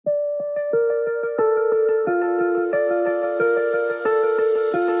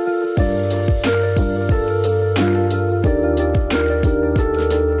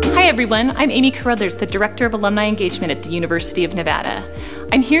everyone, I'm Amy Carruthers, the Director of Alumni Engagement at the University of Nevada.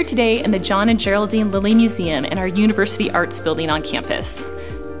 I'm here today in the John and Geraldine Lilley Museum in our University Arts building on campus.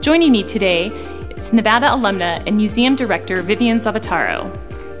 Joining me today is Nevada alumna and Museum Director Vivian Zavataro.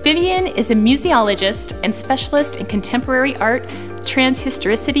 Vivian is a museologist and specialist in contemporary art,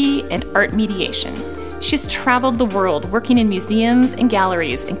 transhistoricity, and art mediation. She's traveled the world working in museums and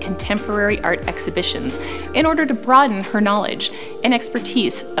galleries and contemporary art exhibitions in order to broaden her knowledge and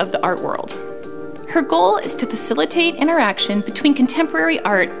expertise of the art world. Her goal is to facilitate interaction between contemporary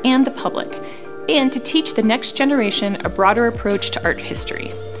art and the public, and to teach the next generation a broader approach to art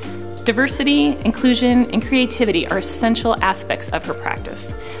history. Diversity, inclusion, and creativity are essential aspects of her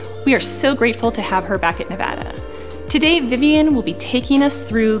practice. We are so grateful to have her back at Nevada. Today, Vivian will be taking us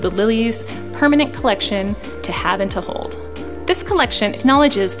through the Lilley's permanent collection, To Have and to Hold. This collection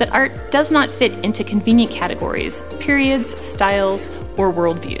acknowledges that art does not fit into convenient categories, periods, styles, or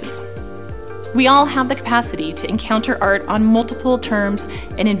worldviews. We all have the capacity to encounter art on multiple terms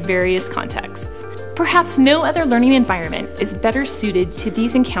and in various contexts. Perhaps no other learning environment is better suited to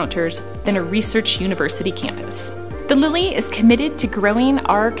these encounters than a research university campus. The Lilley is committed to growing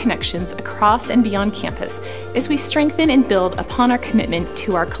our connections across and beyond campus as we strengthen and build upon our commitment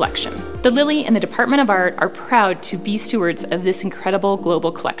to our collection. The Lilley and the Department of Art are proud to be stewards of this incredible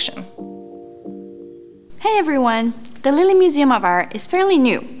global collection. Hey everyone! The Lilley Museum of Art is fairly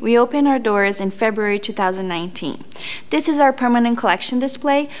new. We opened our doors in February 2019. This is our permanent collection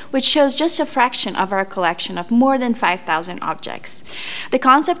display, which shows just a fraction of our collection of more than 5,000 objects. The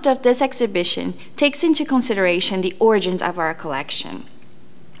concept of this exhibition takes into consideration the origins of our collection.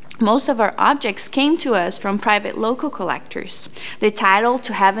 Most of our objects came to us from private local collectors. The title,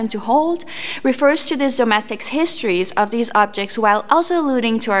 To Have and to Hold, refers to these domestic histories of these objects while also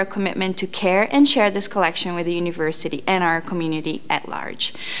alluding to our commitment to care and share this collection with the university and our community at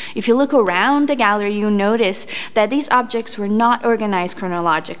large. If you look around the gallery, you'll notice that these objects were not organized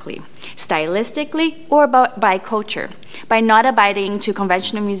chronologically, stylistically, or by culture. By not abiding to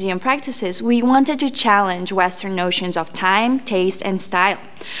conventional museum practices, we wanted to challenge Western notions of time, taste, and style.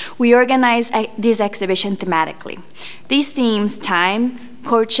 We organized this exhibition thematically. These themes, time,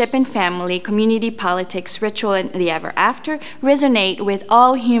 courtship and family, community, politics, ritual, and the ever after, resonate with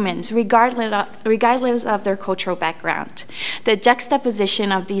all humans, regardless of their cultural background. The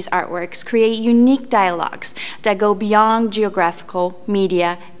juxtaposition of these artworks create unique dialogues that go beyond geographical,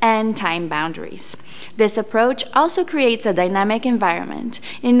 media, and time boundaries. This approach also creates a dynamic environment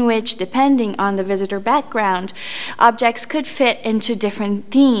in which, depending on the visitor background, objects could fit into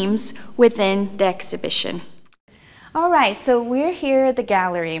different themes within the exhibition. All right, so we're here at the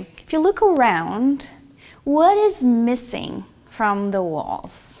gallery. If you look around, what is missing from the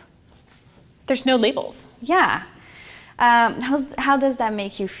walls? There's no labels. Yeah. How does that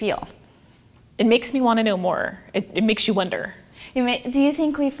make you feel? It makes me want to know more. It makes you wonder. Do you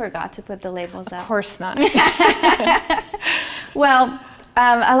think we forgot to put the labels up? Of course not. Well,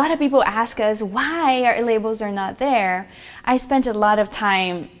 a lot of people ask us why our labels are not there. I spent a lot of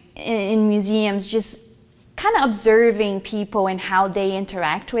time in museums just kind of observing people and how they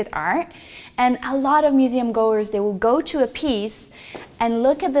interact with art. And a lot of museum goers, they will go to a piece and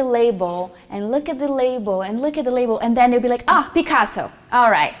look at the label and look at the label and look at the label, and then they'll be like, ah, Picasso. All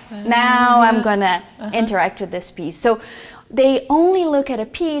right, now I'm gonna interact with this piece. So they only look at a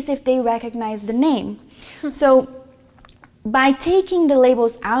piece if they recognize the name. So by taking the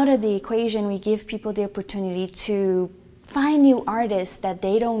labels out of the equation, we give people the opportunity to find new artists that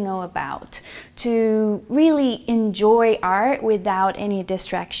they don't know about, to really enjoy art without any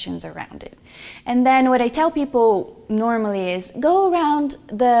distractions around it. And then what I tell people normally is go around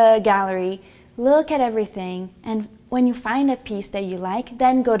the gallery, look at everything, and when you find a piece that you like,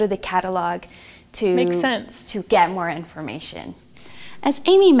 then go to the catalog to get more information. As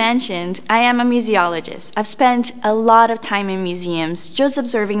Amy mentioned, I am a museologist. I've spent a lot of time in museums just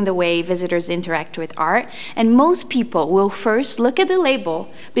observing the way visitors interact with art, and most people will first look at the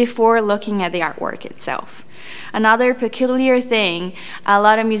label before looking at the artwork itself. Another peculiar thing a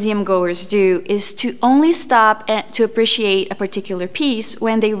lot of museum goers do is to only stop to appreciate a particular piece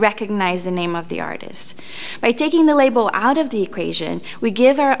when they recognize the name of the artist. By taking the label out of the equation, we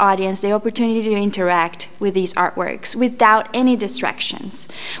give our audience the opportunity to interact with these artworks without any distractions.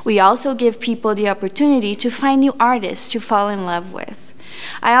 We also give people the opportunity to find new artists to fall in love with.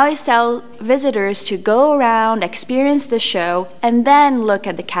 I always tell visitors to go around, experience the show, and then look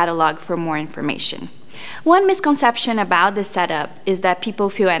at the catalog for more information. One misconception about this setup is that people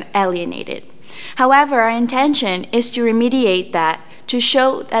feel alienated. However, our intention is to remediate that to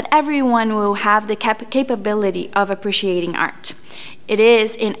show that everyone will have the capability of appreciating art. It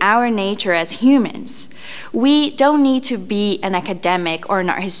is in our nature as humans. We don't need to be an academic or an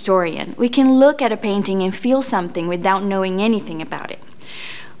art historian. We can look at a painting and feel something without knowing anything about it.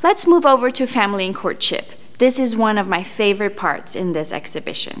 Let's move over to family and courtship. This is one of my favorite parts in this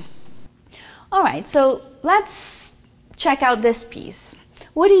exhibition. All right, so let's check out this piece.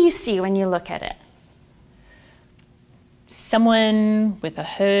 What do you see when you look at it? Someone with a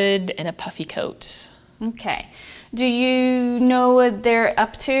hood and a puffy coat. Okay. Do you know what they're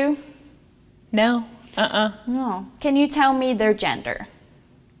up to? No. No. Can you tell me their gender?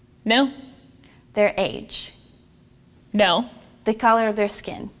 No. Their age? No. The color of their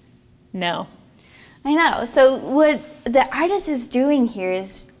skin? No. I know. So what the artist is doing here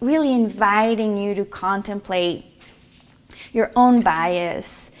is really inviting you to contemplate your own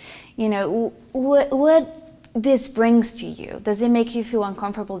bias. You know, what this brings to you. Does it make you feel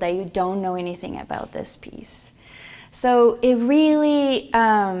uncomfortable that you don't know anything about this piece? So it really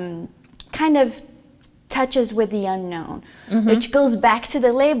kind of touches with the unknown, which goes back to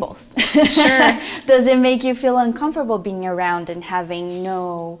the labels. Sure. Does it make you feel uncomfortable being around and having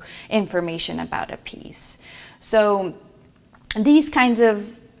no information about a piece? So these kinds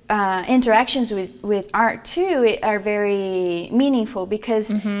of interactions with art too are very meaningful, because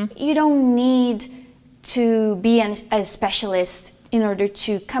you don't need to be a specialist in order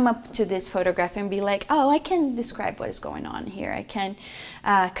to come up to this photograph and be like, oh, I can describe what is going on here. I can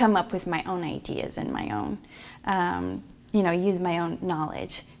come up with my own ideas and my own, you know, use my own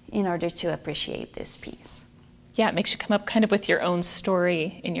knowledge in order to appreciate this piece. Yeah, it makes you come up kind of with your own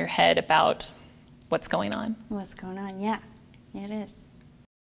story in your head about what's going on. What's going on, yeah, it is.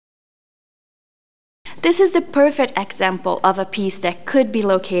 This is the perfect example of a piece that could be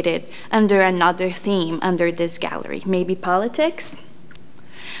located under another theme under this gallery, maybe politics.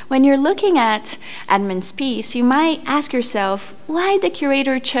 When you're looking at Edmund's piece, you might ask yourself why the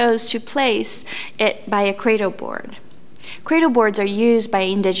curator chose to place it by a cradle board. Cradle boards are used by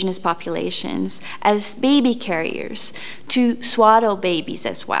indigenous populations as baby carriers to swaddle babies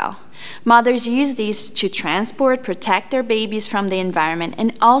as well. Mothers use these to transport, protect their babies from the environment,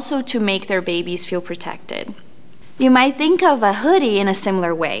 and also to make their babies feel protected. You might think of a hoodie in a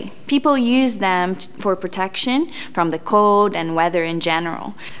similar way. People use them for protection from the cold and weather in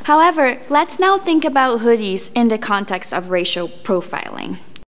general. However, let's now think about hoodies in the context of racial profiling.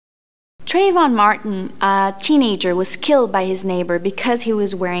 Trayvon Martin, a teenager, was killed by his neighbor because he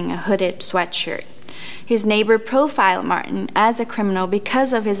was wearing a hooded sweatshirt. His neighbor profiled Martin as a criminal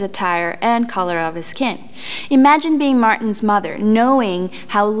because of his attire and color of his skin. Imagine being Martin's mother, knowing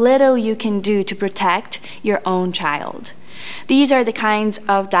how little you can do to protect your own child. These are the kinds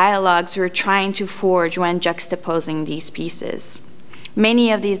of dialogues we're trying to forge when juxtaposing these pieces.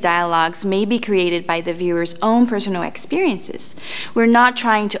 Many of these dialogues may be created by the viewer's own personal experiences. We're not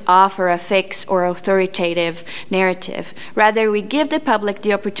trying to offer a fixed or authoritative narrative. Rather, we give the public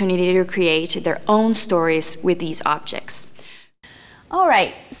the opportunity to create their own stories with these objects. All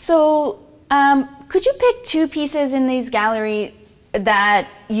right, so could you pick two pieces in this gallery that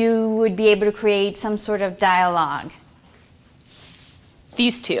you would be able to create some sort of dialogue?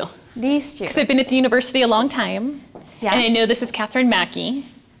 These two. These two. Because I've been at the university a long time. Yeah. And I know this is Catherine Mackey,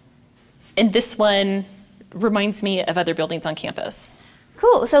 and this one reminds me of other buildings on campus.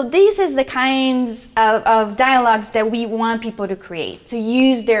 Cool. So these is the kinds of dialogues that we want people to create, to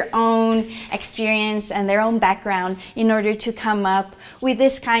use their own experience and their own background in order to come up with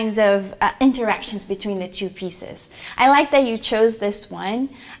these kinds of interactions between the two pieces. I like that you chose this one.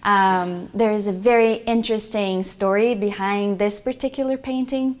 There is a very interesting story behind this particular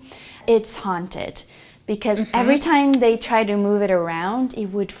painting. It's haunted, because every time they try to move it around, it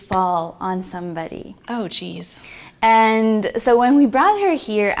would fall on somebody. Oh, geez. And so when we brought her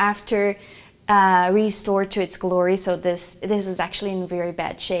here after restored to its glory, so this was actually in very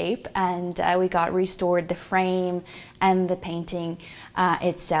bad shape, and we got restored the frame and the painting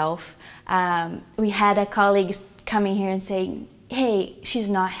itself. We had a colleague coming here and saying, hey, she's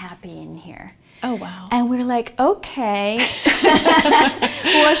not happy in here. Oh, wow. And we're like, okay,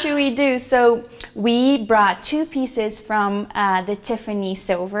 what should we do? So we brought two pieces from the Tiffany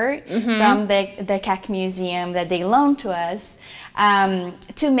silver from the Keck Museum that they loaned to us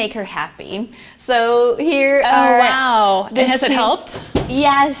to make her happy. So here are... Oh, wow. And has it helped?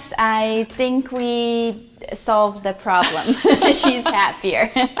 Yes, I think we solved the problem. She's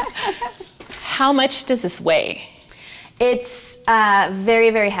happier. How much does this weigh? It's very,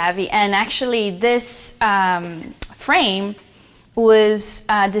 very heavy, and actually this frame was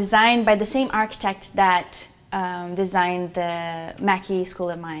designed by the same architect that designed the Mackey School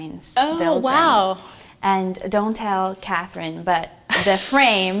of Mines Oh, building. wow. And don't tell Catherine, but the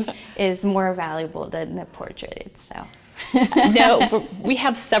frame is more valuable than the portrait itself. No, we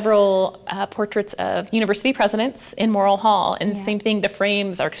have several portraits of university presidents in Morrill Hall, and same thing, the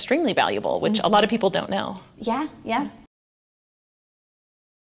frames are extremely valuable, which a lot of people don't know. Yeah, yeah.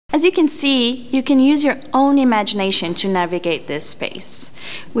 As you can see, you can use your own imagination to navigate this space.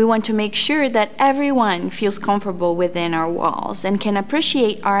 We want to make sure that everyone feels comfortable within our walls and can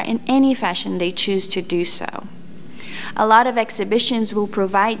appreciate art in any fashion they choose to do so. A lot of exhibitions will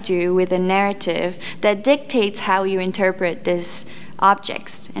provide you with a narrative that dictates how you interpret these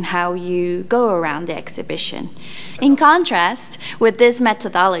objects and how you go around the exhibition. In contrast, with this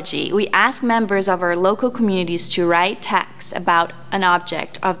methodology, we ask members of our local communities to write text about an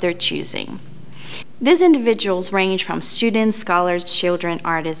object of their choosing. These individuals range from students, scholars, children,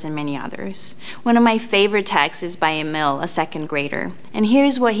 artists, and many others. One of my favorite texts is by Emil, a second grader, and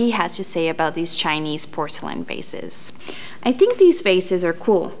here's what he has to say about these Chinese porcelain vases. I think these vases are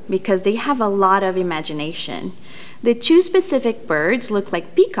cool because they have a lot of imagination. The two specific birds look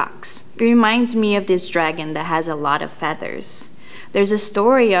like peacocks. It reminds me of this dragon that has a lot of feathers. There's a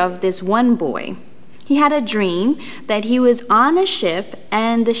story of this one boy. He had a dream that he was on a ship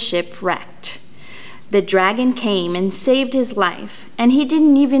and the ship wrecked. The dragon came and saved his life, and he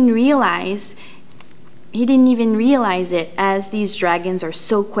didn't even realize it, as these dragons are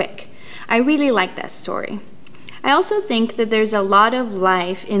so quick. I really like that story. I also think that there's a lot of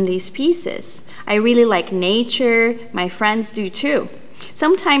life in these pieces. I really like nature. My friends do too.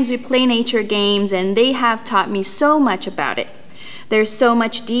 Sometimes we play nature games, and they have taught me so much about it. There's so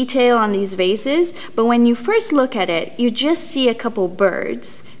much detail on these vases, but when you first look at it, you just see a couple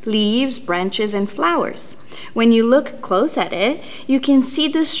birds, leaves, branches, and flowers. When you look close at it, you can see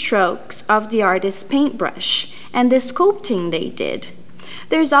the strokes of the artist's paintbrush and the sculpting they did.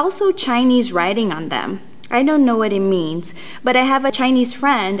 There's also Chinese writing on them. I don't know what it means, but I have a Chinese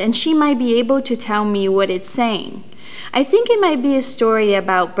friend and she might be able to tell me what it's saying. I think it might be a story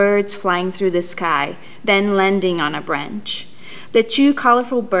about birds flying through the sky, then landing on a branch. The two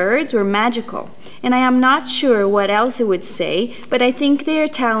colorful birds were magical, and I am not sure what else it would say, but I think they are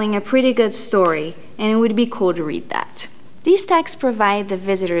telling a pretty good story, and it would be cool to read that. These texts provide the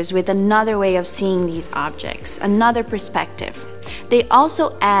visitors with another way of seeing these objects, another perspective. They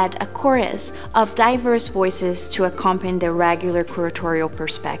also add a chorus of diverse voices to accompany the regular curatorial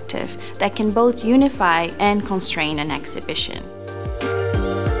perspective that can both unify and constrain an exhibition.